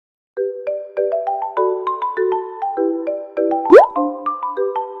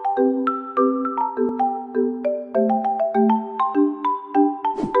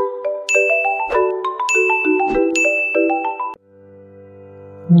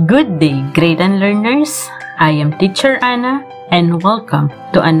Good day, grade and learners. I am Teacher Anna and welcome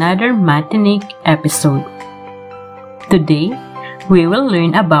to another Matinic episode. Today, we will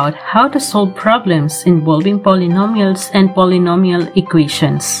learn about how to solve problems involving polynomials and polynomial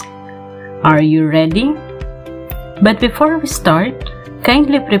equations. Are you ready? But before we start,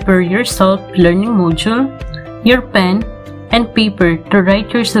 kindly prepare your self-learning module, your pen, and paper to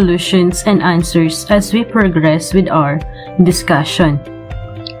write your solutions and answers as we progress with our discussion.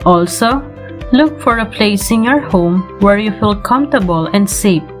 Also, look for a place in your home where you feel comfortable and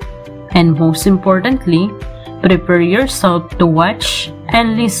safe. And most importantly, prepare yourself to watch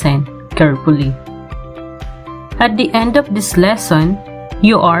and listen carefully. At the end of this lesson,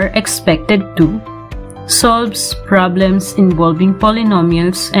 you are expected to solve problems involving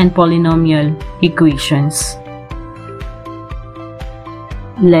polynomials and polynomial equations.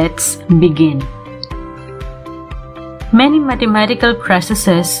 Let's begin. Many mathematical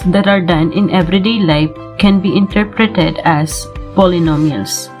processes that are done in everyday life can be interpreted as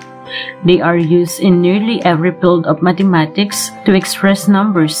polynomials. They are used in nearly every field of mathematics to express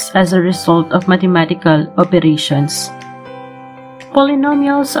numbers as a result of mathematical operations.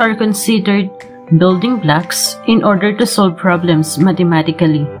 Polynomials are considered building blocks in order to solve problems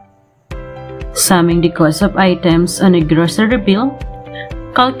mathematically. Summing the cost of items on a grocery bill,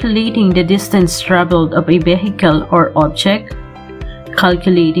 calculating the distance traveled of a vehicle or object,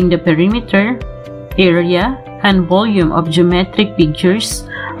 calculating the perimeter, area, and volume of geometric figures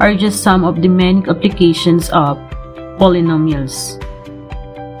are just some of the many applications of polynomials.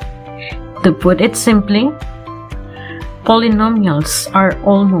 To put it simply, polynomials are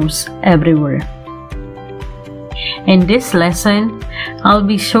almost everywhere. In this lesson, I'll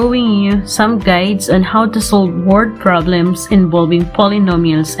be showing you some guides on how to solve word problems involving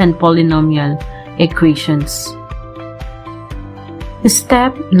polynomials and polynomial equations.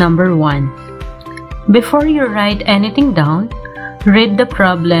 Step number 1. Before you write anything down, read the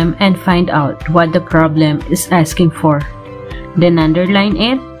problem and find out what the problem is asking for. Then underline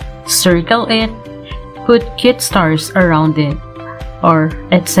it, circle it, put cute stars around it, or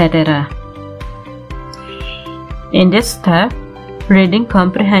etc. In this step, reading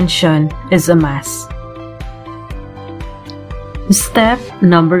comprehension is a must. Step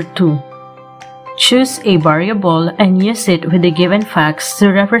number 2. Choose a variable and use it with the given facts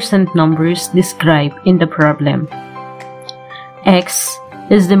to represent numbers described in the problem. X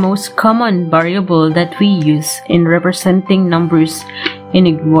is the most common variable that we use in representing numbers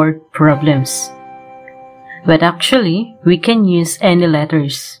in word problems. But actually, we can use any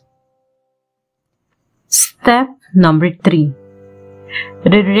letters. Step number 3.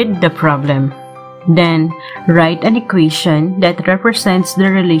 Reread the problem. Then, write an equation that represents the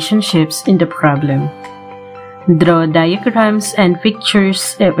relationships in the problem. Draw diagrams and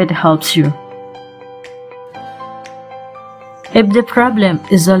pictures if it helps you. If the problem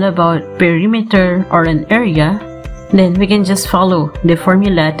is all about perimeter or an area, then we can just follow the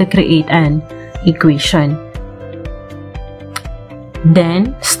formula to create an equation.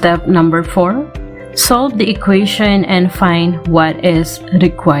 Then, step number 4. Solve the equation and find what is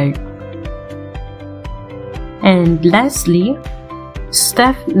required. And lastly,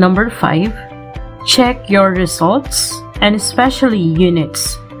 step number 5. Check your results and especially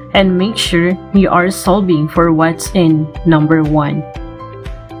units and make sure you are solving for what's in number 1.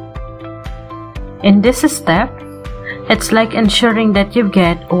 In this step, it's like ensuring that you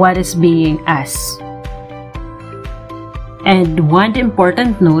get what is being asked. And one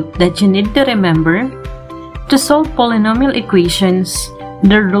important note that you need to remember, to solve polynomial equations,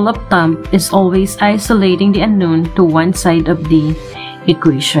 the rule of thumb is always isolating the unknown to one side of the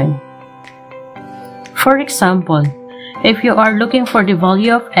equation. For example, if you are looking for the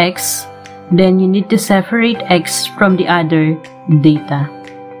value of x, then you need to separate x from the other data.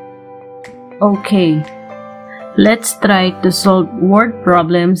 Okay. Let's try to solve word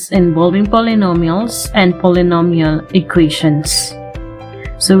problems involving polynomials and polynomial equations.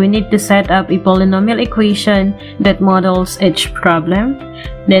 So we need to set up a polynomial equation that models each problem,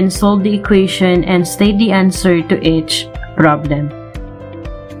 then solve the equation and state the answer to each problem.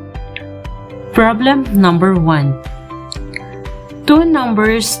 Problem number 1. Two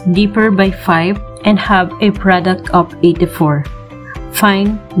numbers differ by 5 and have a product of 84.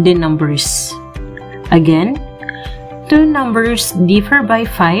 Find the numbers. Again, two numbers differ by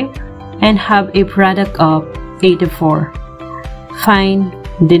 5 and have a product of 84. Find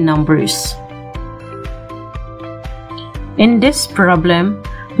the numbers. In this problem,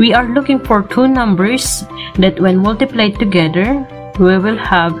 we are looking for two numbers that when multiplied together, we will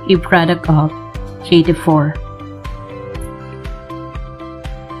have a product of 84.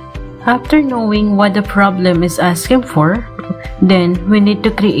 After knowing what the problem is asking for, then we need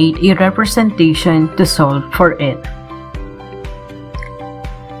to create a representation to solve for it.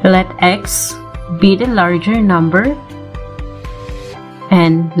 Let x be the larger number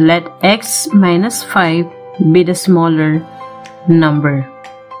and let x minus 5 be the smaller number.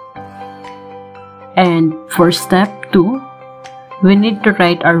 And for step 2, we need to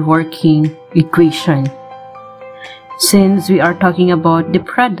write our working equation. Since we are talking about the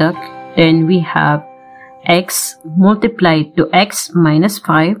product, then we have x multiplied to x minus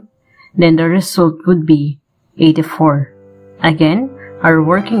 5, then the result would be 84. Again, our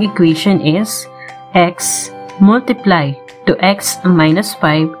working equation is x multiplied to x minus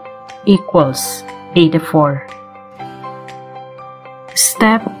 5 equals 84.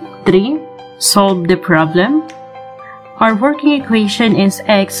 Step 3. Solve the problem. Our working equation is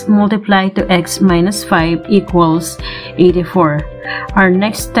x multiplied to x minus 5 equals 84. Our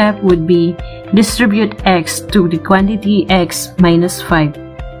next step would be distribute x to the quantity x minus 5.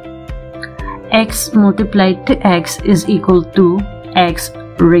 X multiplied to x is equal to x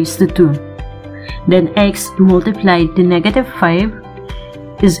raised to 2. Then x multiplied to negative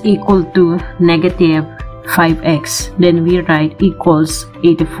 5 is equal to negative 5x. Then we write equals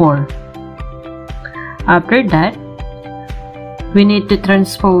 84. After that, we need to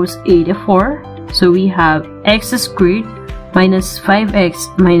transpose 84. So we have x squared minus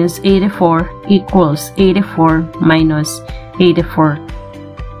 5x minus 84 equals 84 minus 84.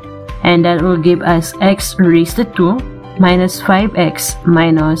 And that will give us x raised to 2 minus 5x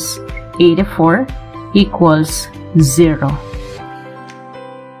minus 84 equals 0.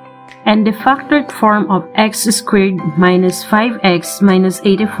 And the factored form of x squared minus 5x minus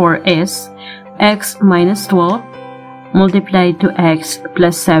 84 is x minus 12 multiplied to x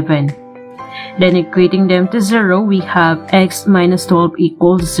plus 7. Then equating them to 0, we have x minus 12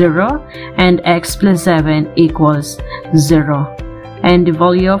 equals 0 and x plus 7 equals 0. And the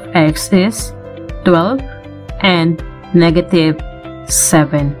value of x is 12 and negative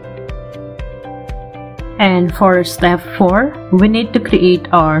 7. And for step 4, we need to create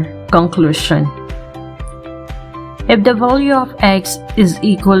our conclusion. If the value of x is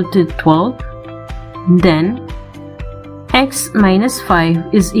equal to 12, then x minus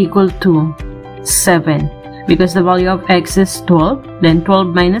 5 is equal to 7. Because the value of x is 12, then 12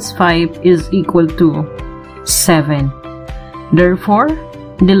 minus 5 is equal to 7. Therefore,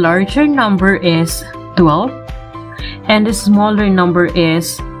 the larger number is 12 and the smaller number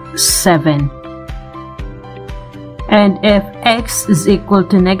is 7. And if x is equal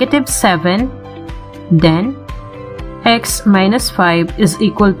to negative 7, then x minus 5 is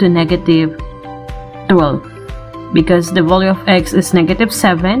equal to negative 12. Because the value of x is negative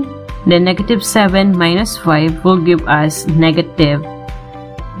 7, then negative 7 minus 5 will give us negative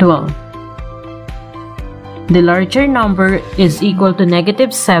 12. The larger number is equal to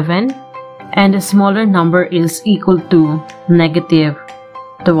negative 7 and the smaller number is equal to negative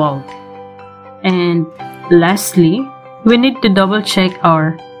 12. And lastly, we need to double check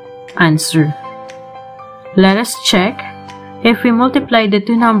our answer. Let us check. If we multiply the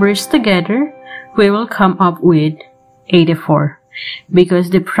two numbers together, we will come up with 84 because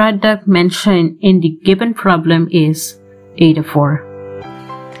the product mentioned in the given problem is 84.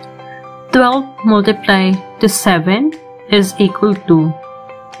 12 multiplied to 7 is equal to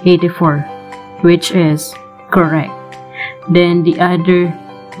 84, which is correct. Then the other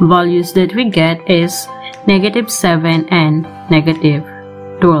values that we get is negative 7 and negative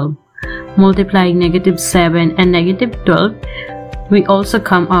 12. Multiplying negative 7 and negative 12, we also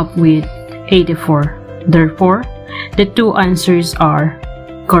come up with 84. Therefore, the two answers are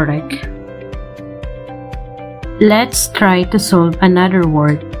correct. Let's try to solve another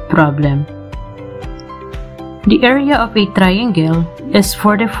word problem. The area of a triangle is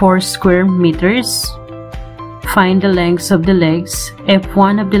 44 square meters. Find the lengths of the legs if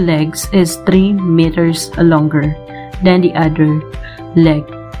one of the legs is 3 meters longer than the other leg.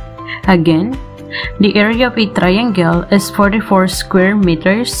 Again, the area of a triangle is 44 square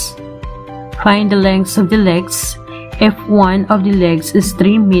meters. Find the lengths of the legs if one of the legs is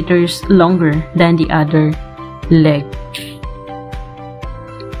 3 meters longer than the other leg.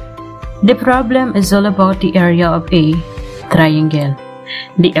 The problem is all about the area of a triangle.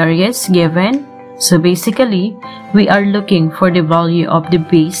 The area is given, so basically, we are looking for the value of the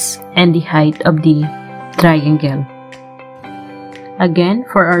base and the height of the triangle. Again,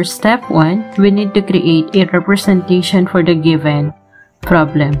 for our step 1, we need to create a representation for the given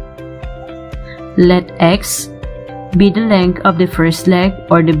problem. Let x be the length of the first leg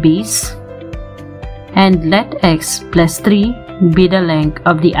or the base, and let x plus 3 be the length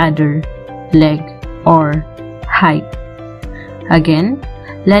of the other leg or height. Again,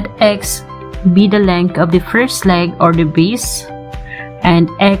 let x be the length of the first leg or the base, and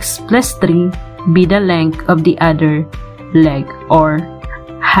x plus 3 be the length of the other leg or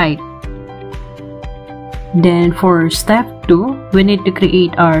height. Then for step 2, we need to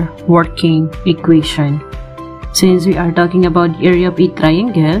create our working equation. Since we are talking about the area of a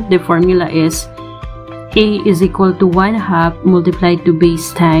triangle, the formula is A is equal to 1/2 multiplied to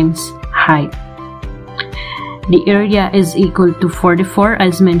base times height. The area is equal to 44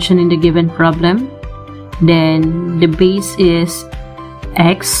 as mentioned in the given problem. Then the base is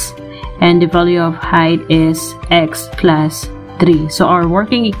x and the value of height is x plus 3. So our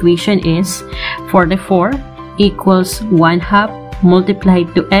working equation is 44 equals 1/2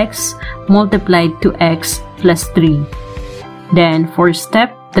 multiplied to x plus 3. Then for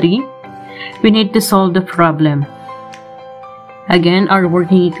step 3, we need to solve the problem. Again, our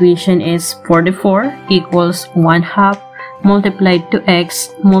working equation is 44 equals 1/2 multiplied to x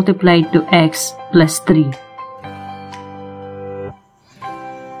plus 3.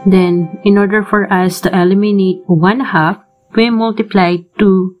 Then, in order for us to eliminate 1/2, we multiply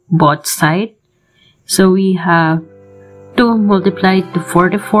to both sides. So we have 2 multiplied to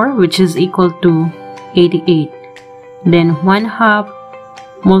 44, which is equal to 88. Then 1/2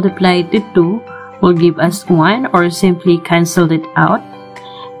 multiplied to 2 will give us 1, or simply cancel it out.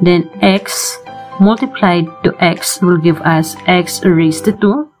 Then x multiplied to x will give us x raised to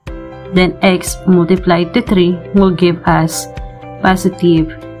 2. Then x multiplied to 3 will give us positive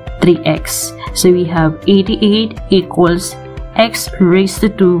 3x. So we have 88 equals x raised to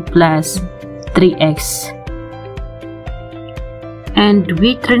 2 plus 3x. And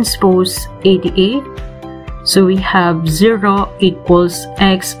we transpose 88. So we have 0 equals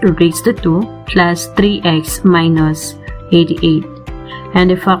x raised to 2 plus 3x minus 88.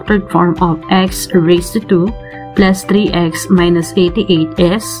 And the factored form of x raised to 2 plus 3x minus 88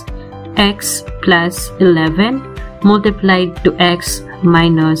 is x plus 11 multiplied to x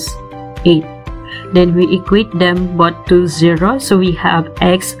minus 8. Then we equate them both to 0. So we have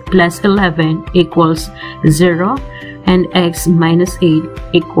x plus 11 equals 0 and x minus 8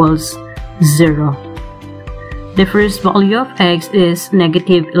 equals 0. The first value of x is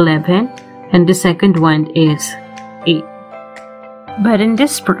negative 11 and the second one is 8. But in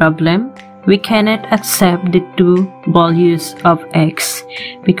this problem, we cannot accept the two values of x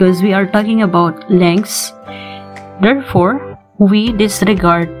because we are talking about lengths. Therefore, we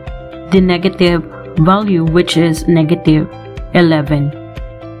disregard the negative value, which is negative 11.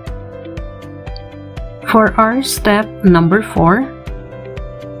 For our step number 4,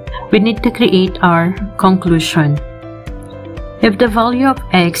 we need to create our conclusion. If the value of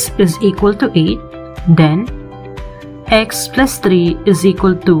x is equal to 8, then x plus 3 is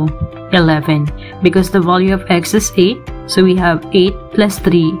equal to 11 because the value of x is 8, so we have 8 plus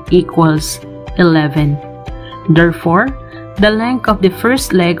 3 equals 11. Therefore, the length of the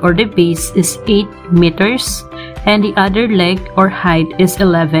first leg or the base is 8 meters and the other leg or height is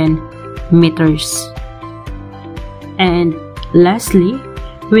 11 meters. And lastly,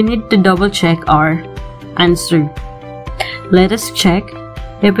 we need to double check our answer. Let us check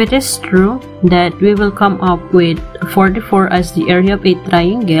if it is true that we will come up with 44 as the area of a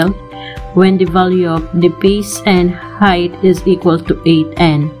triangle when the value of the base and height is equal to 8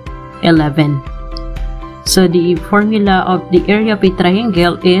 and 11. So the formula of the area of a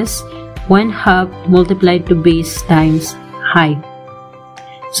triangle is 1/2 multiplied to base times height.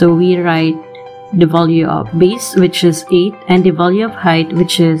 So we write the value of base, which is 8, and the value of height,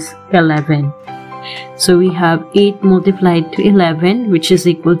 which is 11. So we have 8 multiplied to 11, which is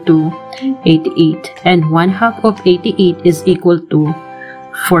equal to 88, and 1/2 of 88 is equal to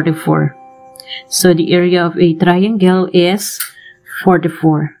 44. So the area of a triangle is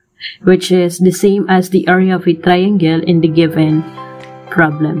 44, which is the same as the area of a triangle in the given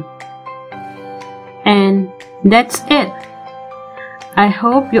problem. And that's it. I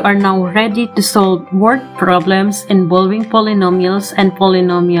hope you are now ready to solve word problems involving polynomials and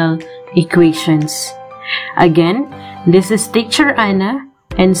polynomial equations. Again, this is Teacher Anna,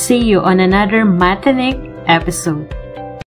 and see you on another Mathenic episode.